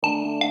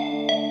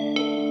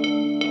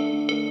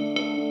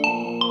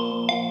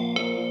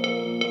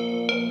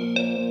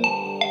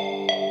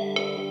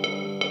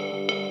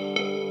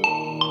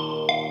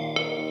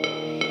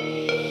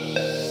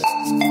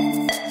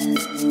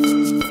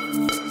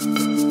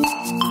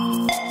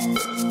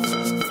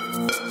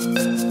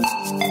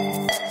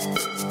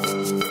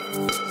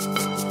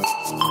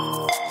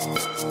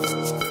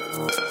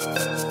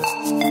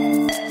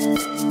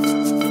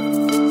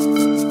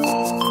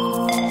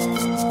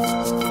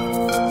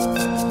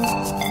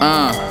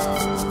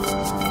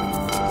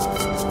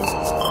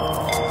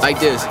Like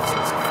this.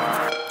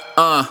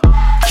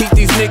 Keep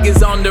these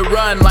niggas on the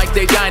run like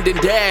they dined and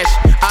dash.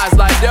 Eyes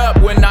light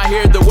up when I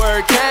hear the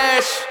word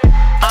cash.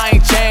 I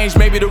ain't changed,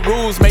 maybe the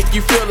rules make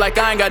you feel like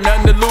I ain't got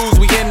nothing to lose.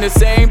 We in the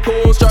same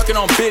pool, sharking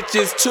on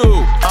bitches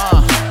too.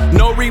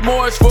 No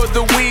remorse for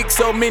the weak,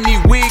 so many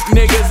weak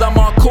niggas. I'm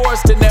on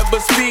course to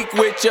never speak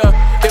with ya.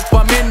 If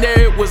I'm in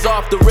there, it was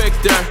off the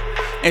Richter.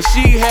 And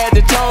she had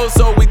the toes,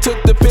 so we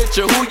took the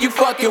picture. Who you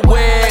fucking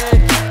with?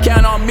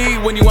 Count on me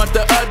when you want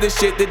the other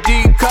shit, the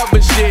deep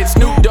cover shit.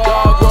 Snoop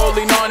Dogg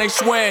rolling on a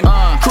Schwinn,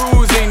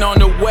 cruising on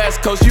the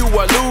west coast. You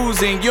are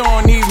losing, you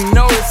don't even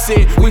notice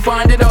it. We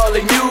find it all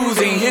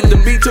amusing. Hit the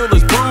beat till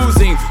it's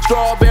bruising.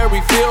 Strawberry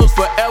fields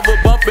forever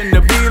bumping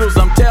the Beatles.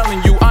 I'm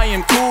telling you, I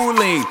am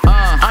cooling.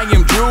 I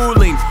am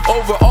drooling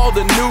over all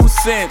the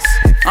nuisance.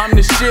 I'm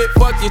the shit,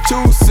 fuck your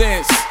 2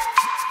 cents.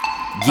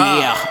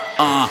 Yeah,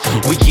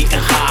 we getting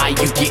high,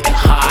 you getting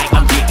high,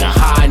 I'm getting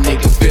high,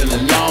 nigga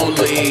feeling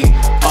lonely.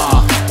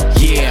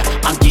 Yeah,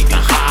 I'm getting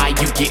high,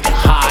 you getting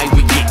high,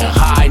 we getting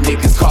high,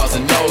 niggas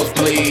causing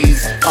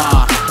nosebleeds.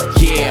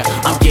 Yeah,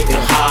 I'm getting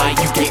high,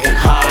 you getting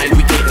high,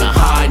 we getting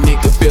high,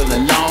 nigga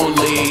feeling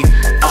lonely.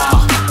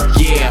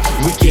 Yeah,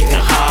 we getting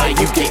high,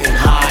 you getting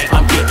high,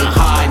 I'm getting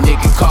high,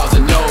 nigga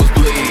causing nosebleeds.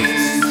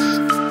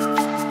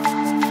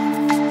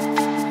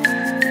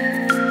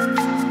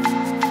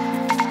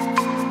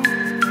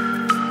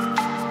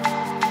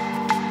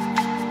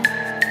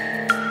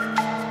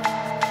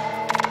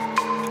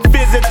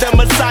 Visit the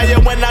Messiah.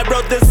 When I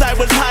wrote this, I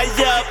was high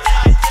up.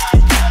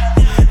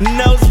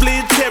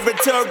 Nosebleed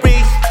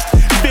territory.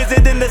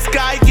 Visit in the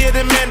sky,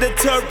 getting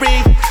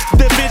mandatory.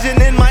 The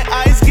vision in my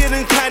eyes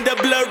getting kinda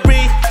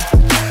blurry.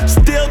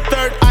 Still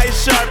third eye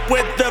sharp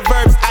with the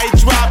verbs I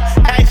drop.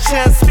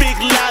 Actions speak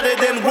louder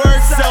than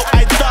words, so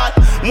I thought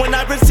when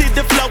I proceed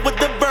to flow with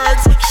the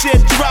birds,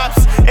 shit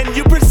drops, and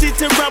you proceed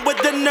to run with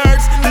the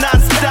nerds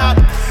non-stop.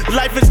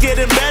 Life is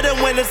getting better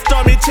when it's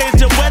stormy, change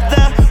the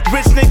weather.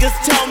 Rich niggas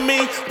tell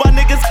me, while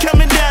niggas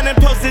coming down and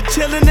posted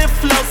chillin' in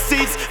flow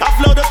seats. I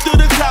float up through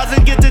the clouds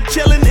and get to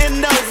chillin' in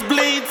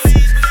nosebleeds.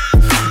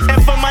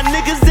 And for my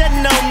niggas that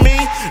know me,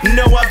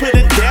 know I put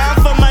it down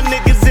for my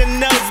niggas in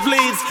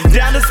nosebleeds.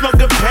 Down to smoke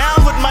a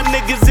pound with my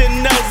niggas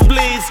in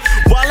nosebleeds.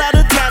 While out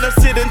of town I'm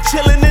sitting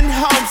chillin' in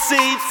home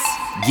seats.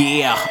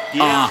 Yeah,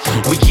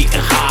 we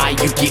getting high,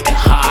 you getting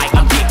high,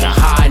 I'm getting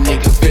high,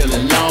 nigga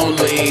feeling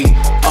lonely.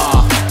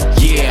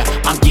 Yeah,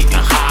 I'm getting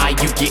high,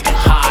 you getting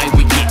high,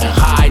 we getting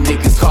high,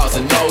 niggas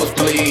causing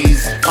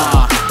nosebleeds.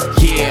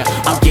 Yeah,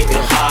 I'm getting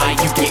high,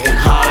 you getting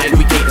high,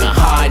 we getting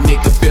high,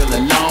 nigga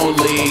feeling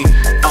lonely.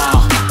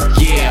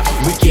 Yeah,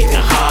 we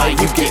getting high,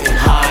 you getting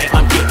high,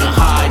 I'm getting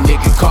high,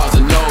 nigga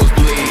causing nosebleeds.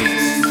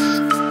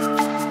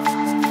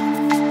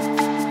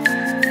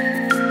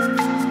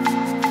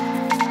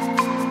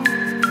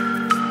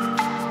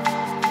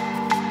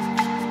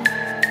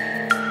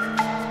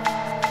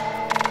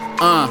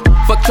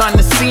 Fuck trying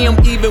to see them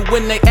even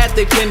when they at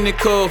their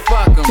pinnacle.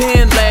 Fuck 'em.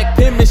 10 lakh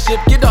penmanship,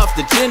 get off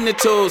the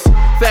genitals.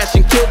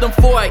 Fashion killed them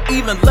before I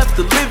even left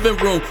the living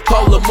room.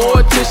 Call a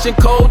mortician,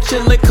 cold,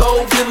 chillin',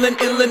 cold, feeling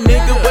ill,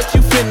 nigga. What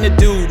you finna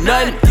do?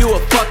 Nothing, you a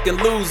fucking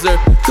loser.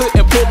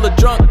 Couldn't pull a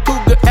drunk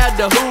cougar at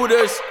the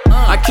Hooters.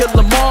 I kill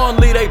them all and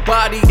leave they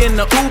body in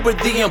the Uber.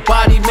 The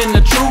embodiment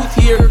of truth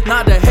here.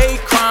 Not a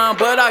hate crime,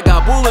 but I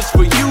got bullets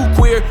for you,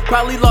 queer.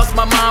 Probably lost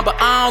my mind,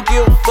 but I don't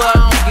give a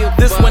fuck.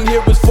 This one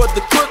here was for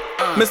the crook.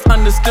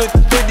 Misunderstood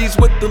pretties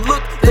with the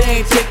look. They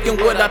ain't taking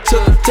what I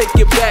took. Take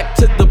it back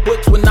to the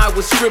books when I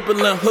was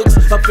scribbling hooks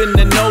up in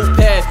the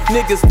notepad.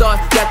 Niggas thought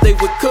that they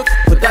would cook,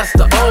 but that's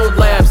the old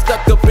lab.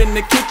 Stuck up in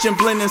the kitchen,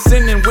 blending,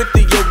 sinning with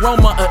the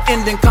aroma of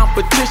ending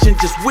competition.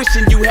 Just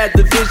wishing you had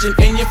the vision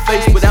in your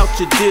face without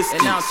your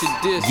distance.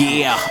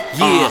 Yeah,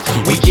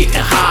 we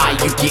getting high.